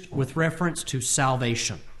used with reference to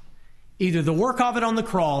salvation. Either the work of it on the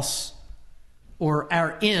cross or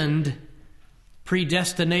our end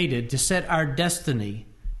predestinated to set our destiny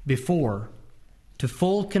before to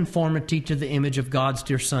full conformity to the image of God's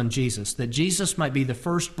dear Son, Jesus, that Jesus might be the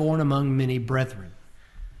firstborn among many brethren.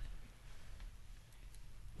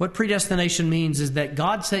 What predestination means is that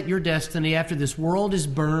God set your destiny after this world is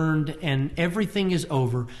burned and everything is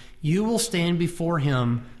over. You will stand before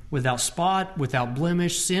Him without spot, without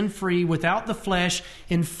blemish, sin-free, without the flesh,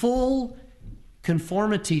 in full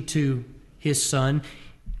conformity to His Son,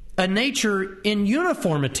 a nature in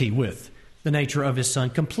uniformity with the nature of His Son,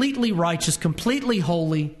 completely righteous, completely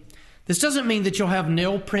holy. This doesn't mean that you'll have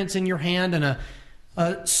nail prints in your hand and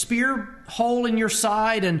a spear hole in your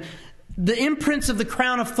side and the imprints of the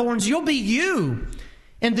crown of thorns. You'll be you.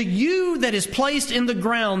 And the you that is placed in the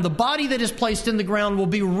ground, the body that is placed in the ground will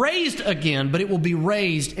be raised again, but it will be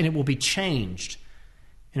raised and it will be changed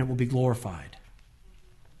and it will be glorified.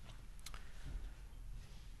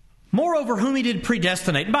 Moreover, whom He did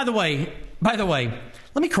predestinate. And by the way,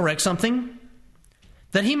 let me correct something.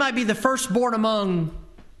 That He might be the firstborn among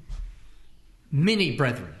many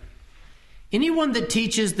brethren. Anyone that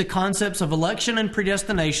teaches the concepts of election and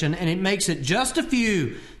predestination and it makes it just a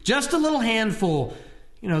few, just a little handful,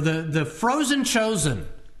 the frozen chosen,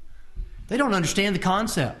 they don't understand the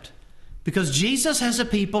concept. Because Jesus has a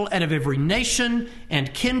people out of every nation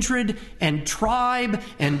and kindred and tribe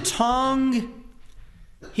and tongue.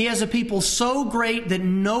 He has a people so great that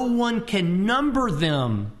no one can number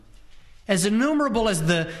them. As innumerable as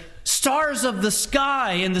the stars of the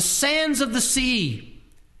sky and the sands of the sea.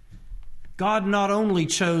 God not only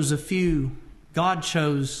chose a few, God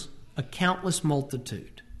chose a countless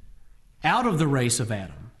multitude out of the race of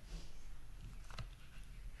Adam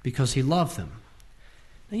because He loved them.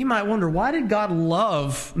 Now you might wonder, why did God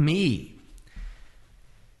love me?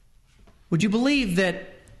 Would you believe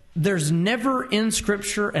that there's never in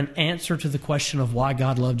Scripture an answer to the question of why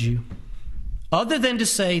God loved you? Other than to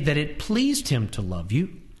say that it pleased Him to love you.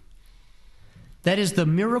 That is the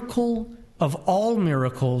miracle of all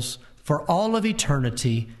miracles for all of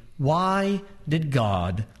eternity. Why did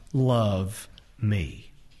God love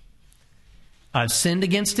me? I've sinned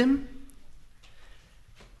against Him.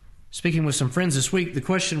 Speaking with some friends this week, the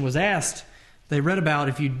question was asked. They read about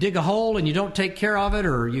if you dig a hole and you don't take care of it,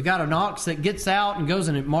 or you got an ox that gets out and goes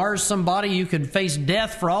and it mars somebody, you could face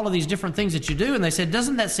death for all of these different things that you do. And they said,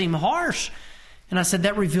 doesn't that seem harsh? And I said,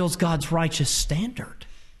 that reveals God's righteous standard.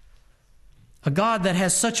 A God that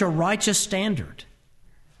has such a righteous standard.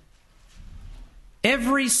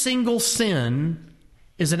 Every single sin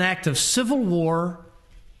is an act of civil war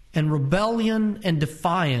and rebellion and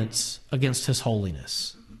defiance against His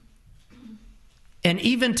holiness. And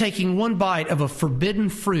even taking one bite of a forbidden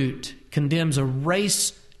fruit condemns a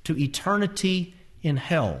race to eternity in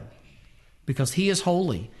hell because He is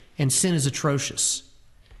holy and sin is atrocious.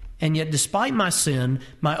 And yet, despite my sin,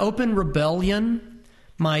 my open rebellion,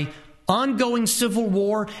 my ongoing civil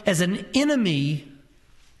war as an enemy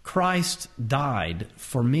Christ died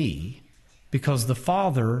for me because the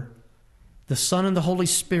Father, the Son, and the Holy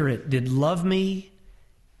Spirit did love me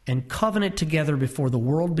and covenant together before the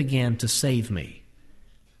world began to save me.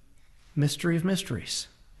 Mystery of mysteries.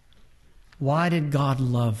 Why did God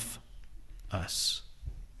love us?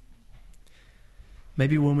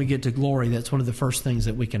 Maybe when we get to glory, that's one of the first things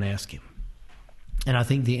that we can ask Him. And I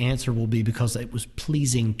think the answer will be because it was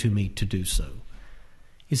pleasing to me to do so.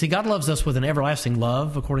 You see, God loves us with an everlasting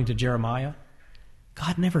love, according to Jeremiah.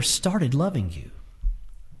 God never started loving you.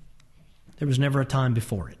 There was never a time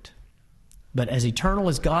before it. But as eternal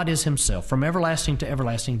as God is Himself, from everlasting to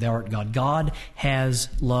everlasting, thou art God. God has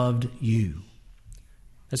loved you.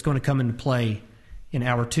 That's going to come into play in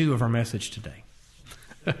hour 2 of our message today.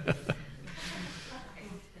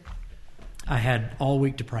 I had all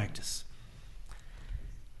week to practice.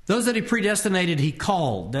 Those that He predestinated, He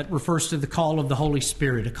called. That refers to the call of the Holy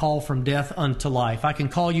Spirit, a call from death unto life. I can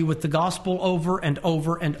call you with the gospel over and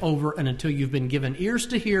over and over, and until you've been given ears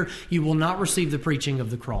to hear, you will not receive the preaching of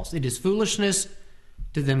the cross. It is foolishness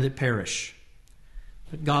to them that perish.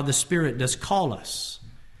 But God the Spirit does call us.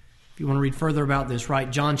 If you want to read further about this,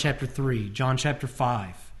 write John chapter 3, John chapter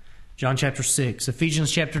 5, John chapter 6,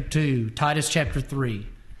 Ephesians chapter 2, Titus chapter 3.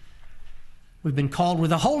 We've been called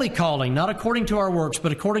with a holy calling, not according to our works,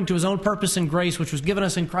 but according to His own purpose and grace, which was given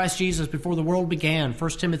us in Christ Jesus before the world began. 2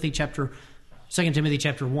 Timothy chapter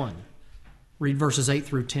 1. Read verses 8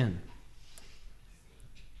 through 10.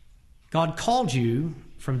 God called you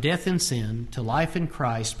from death and sin to life in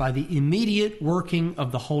Christ by the immediate working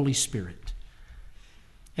of the Holy Spirit.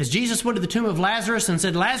 As Jesus went to the tomb of Lazarus and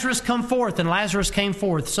said, "Lazarus, come forth," and Lazarus came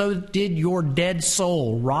forth, so did your dead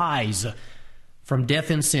soul rise from death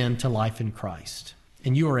and sin to life in Christ.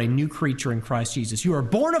 And you are a new creature in Christ Jesus. You are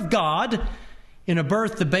born of God. In a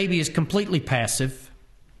birth, the baby is completely passive.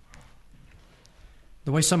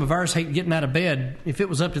 The way some of ours hate getting out of bed, if it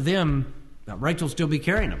was up to them, Rachel would still be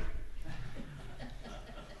carrying them.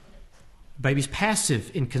 The baby's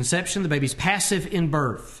passive in conception. The baby's passive in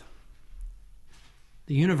birth.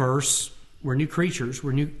 The universe, we're new creatures.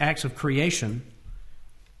 We're new acts of creation,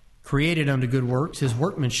 created unto good works, His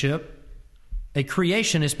workmanship. A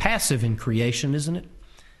creation is passive in creation, isn't it?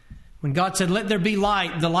 When God said, "Let there be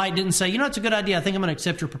light," the light didn't say, "It's a good idea. I think I'm going to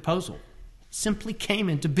accept your proposal." It simply came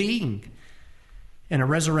into being. And a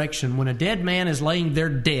resurrection, when a dead man is laying there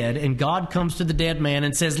dead and God comes to the dead man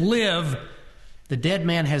and says, "Live," the dead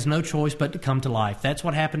man has no choice but to come to life. That's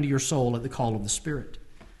what happened to your soul at the call of the Spirit.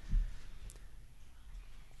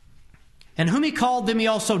 And whom He called, them He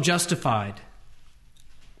also justified.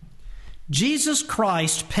 Jesus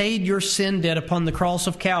Christ paid your sin debt upon the cross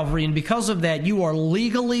of Calvary, and because of that, you are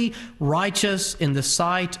legally righteous in the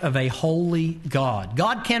sight of a holy God.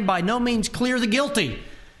 God can by no means clear the guilty,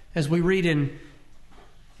 as we read in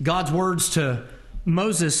God's words to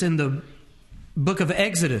Moses in the book of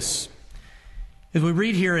Exodus. As we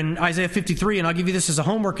read here in Isaiah 53, and I'll give you this as a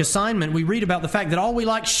homework assignment, we read about the fact that all we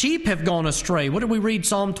like sheep have gone astray. What did we read?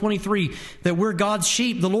 Psalm 23, that we're God's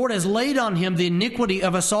sheep. The Lord has laid on Him the iniquity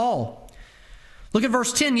of us all. Look at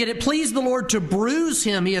verse 10. Yet it pleased the Lord to bruise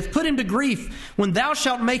him. He hath put him to grief. When thou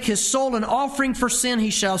shalt make his soul an offering for sin, he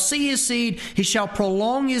shall see his seed. He shall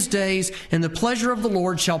prolong his days, and the pleasure of the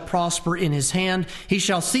Lord shall prosper in his hand. He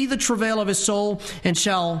shall see the travail of his soul, and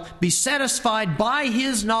shall be satisfied. By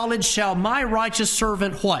his knowledge shall my righteous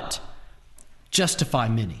servant what? Justify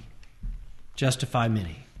many. Justify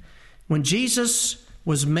many. When Jesus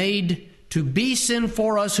was made to be sin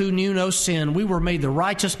for us who knew no sin, we were made the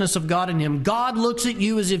righteousness of God in Him. God looks at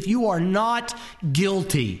you as if you are not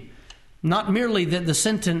guilty. Not merely that the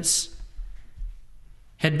sentence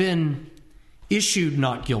had been issued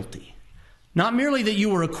not guilty. Not merely that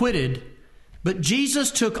you were acquitted, but Jesus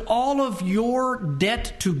took all of your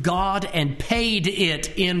debt to God and paid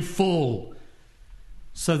it in full,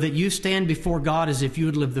 so that you stand before God as if you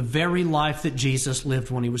had lived the very life that Jesus lived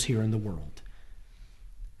when He was here in the world.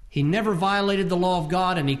 He never violated the law of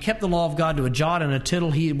God, and He kept the law of God to a jot and a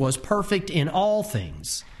tittle. He was perfect in all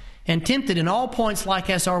things, and tempted in all points like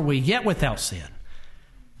as are we, yet without sin.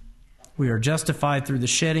 We are justified through the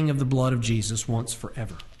shedding of the blood of Jesus once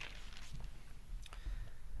forever.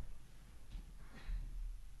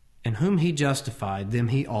 And whom He justified, them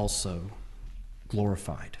He also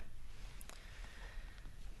glorified.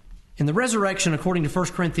 In the resurrection, according to 1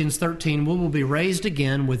 Corinthians 13, we will be raised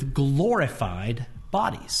again with glorified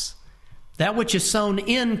bodies. That which is sown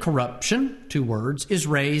in corruption, 2 words, is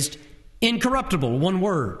raised incorruptible, 1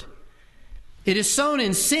 word. It is sown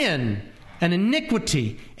in sin and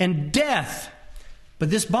iniquity and death. But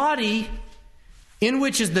this body, in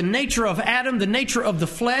which is the nature of Adam, the nature of the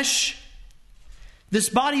flesh, This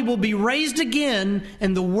body will be raised again,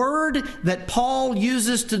 and the word that Paul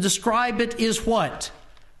uses to describe it is what?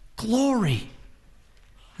 Glory.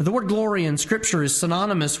 The word glory in Scripture is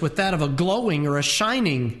synonymous with that of a glowing or a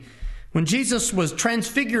shining. When Jesus was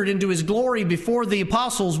transfigured into his glory before the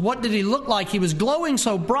apostles, what did he look like? He was glowing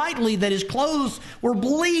so brightly that his clothes were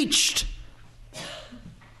bleached.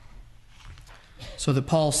 So that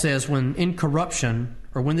Paul says, when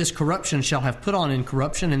this corruption shall have put on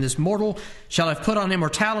incorruption, and this mortal shall have put on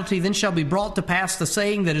immortality, then shall be brought to pass the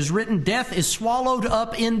saying that is written, death is swallowed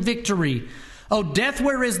up in victory. O death,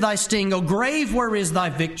 where is thy sting? O grave, where is thy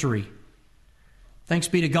victory? Thanks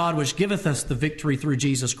be to God, which giveth us the victory through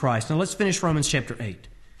Jesus Christ. Now let's finish Romans chapter 8.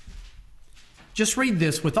 Just read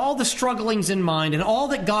this with all the strugglings in mind and all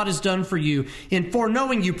that God has done for you in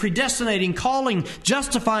foreknowing you, predestinating, calling,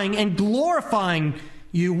 justifying, and glorifying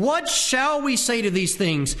you. What shall we say to these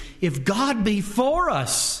things? If God be for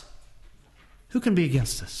us, who can be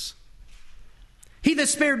against us? He that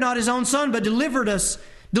spared not his own Son, but delivered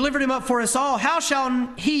him up for us all, how shall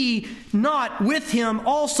he not with him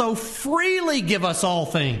also freely give us all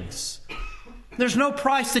things? There's no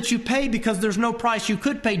price that you pay because there's no price you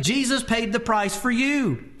could pay. Jesus paid the price for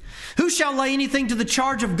you. Who shall lay anything to the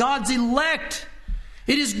charge of God's elect?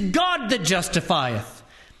 It is God that justifieth.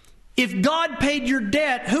 If God paid your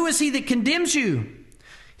debt, who is he that condemns you?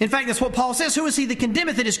 In fact, that's what Paul says. Who is he that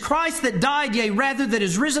condemneth? It is Christ that died, yea, rather that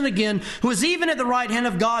is risen again, who is even at the right hand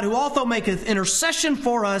of God, who also maketh intercession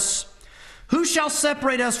for us. Who shall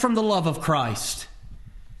separate us from the love of Christ?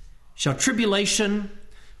 Shall tribulation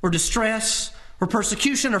or distress or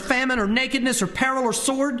persecution or famine or nakedness or peril or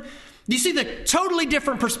sword? Do you see the totally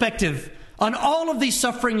different perspective on all of these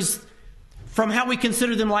sufferings from how we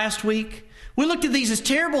considered them last week? We looked at these as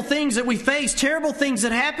terrible things that we face, terrible things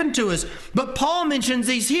that happen to us. But Paul mentions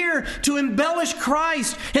these here to embellish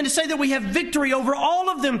Christ and to say that we have victory over all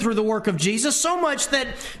of them through the work of Jesus, so much that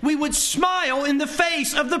we would smile in the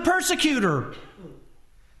face of the persecutor.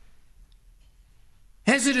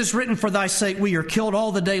 As it is written, for thy sake we are killed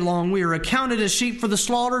all the day long. We are accounted as sheep for the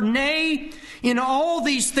slaughter. Nay, in all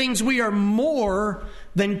these things we are more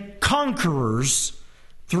than conquerors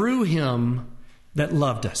through him that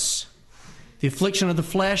loved us. The affliction of the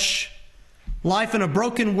flesh, life in a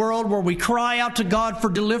broken world where we cry out to God for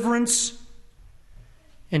deliverance,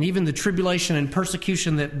 and even the tribulation and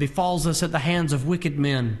persecution that befalls us at the hands of wicked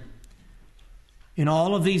men. In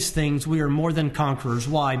all of these things, we are more than conquerors.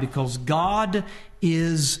 Why? Because God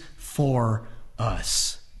is for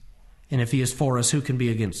us. And if he is for us, who can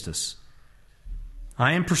be against us?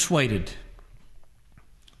 I am persuaded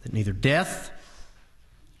that neither death,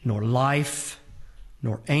 nor life,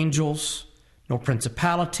 nor angels, nor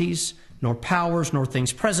principalities, nor powers, nor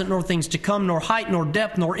things present, nor things to come, nor height, nor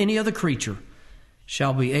depth, nor any other creature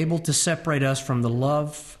shall be able to separate us from the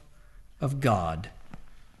love of God,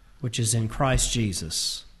 which is in Christ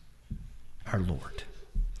Jesus, our Lord.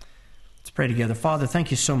 Let's pray together. Father,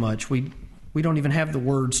 thank you so much. We don't even have the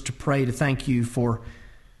words to pray to thank you for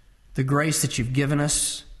the grace that you've given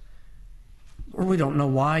us. Or we don't know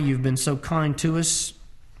why you've been so kind to us.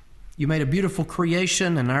 You made a beautiful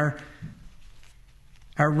creation, and our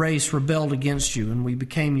race rebelled against you, and we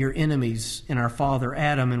became your enemies in our father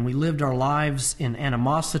Adam, and we lived our lives in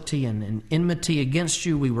animosity and in enmity against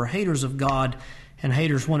you. We were haters of God and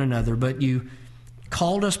haters one another, but you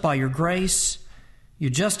called us by your grace.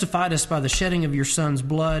 You justified us by the shedding of your Son's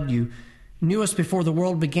blood. You knew us before the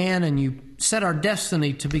world began, and you set our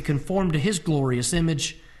destiny to be conformed to his glorious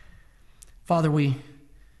image. Father, we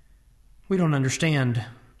don't understand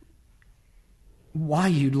why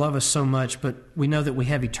you'd love us so much, but we know that we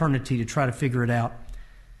have eternity to try to figure it out.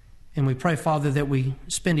 And we pray, Father, that we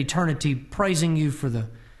spend eternity praising you for the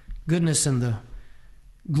goodness and the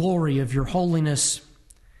glory of your holiness.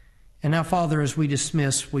 And now, Father, as we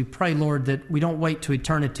dismiss, we pray, Lord, that we don't wait to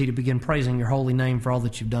eternity to begin praising your holy name for all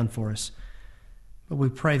that you've done for us. But we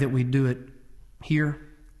pray that we do it here.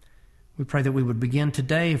 We pray that we would begin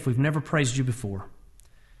today if we've never praised you before,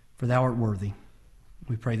 for thou art worthy.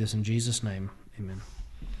 We pray this in Jesus' name. Amen.